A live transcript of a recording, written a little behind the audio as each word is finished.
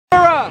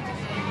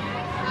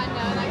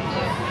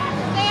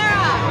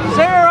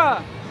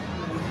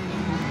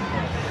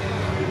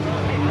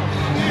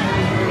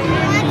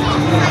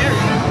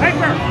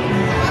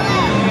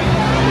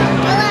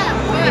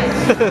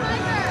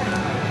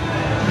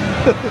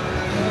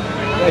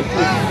Thank you.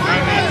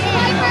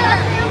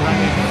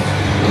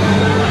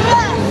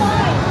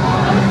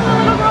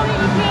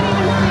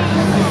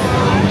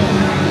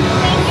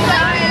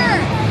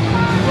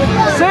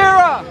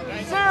 Sarah!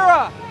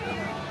 Sarah!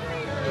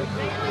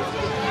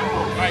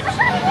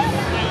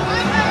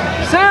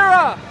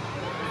 Sarah!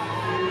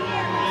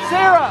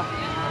 Sarah!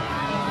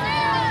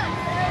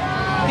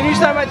 Can you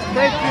sign my...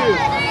 Thank you.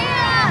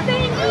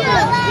 Thank you.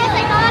 Yes,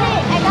 I got it.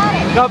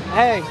 I got it.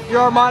 Hey,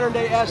 you're our modern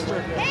day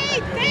Esther.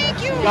 Hey,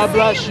 thank you. God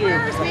bless you.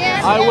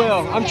 I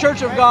will. I'm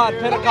Church of God,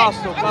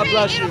 Pentecostal. God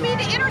bless you.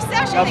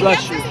 God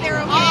bless you.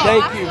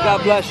 Thank you.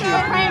 God bless you.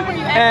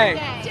 Hey,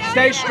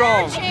 stay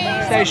strong.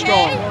 Stay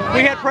strong.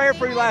 We had prayer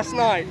for you last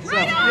night. So,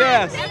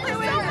 yes.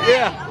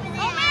 Yeah.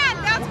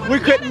 We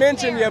couldn't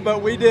mention you,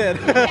 but we did.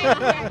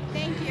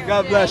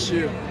 God bless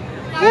you.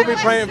 We'll be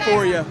praying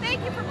for you.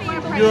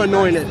 You're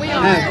anointed.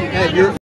 Hey, you're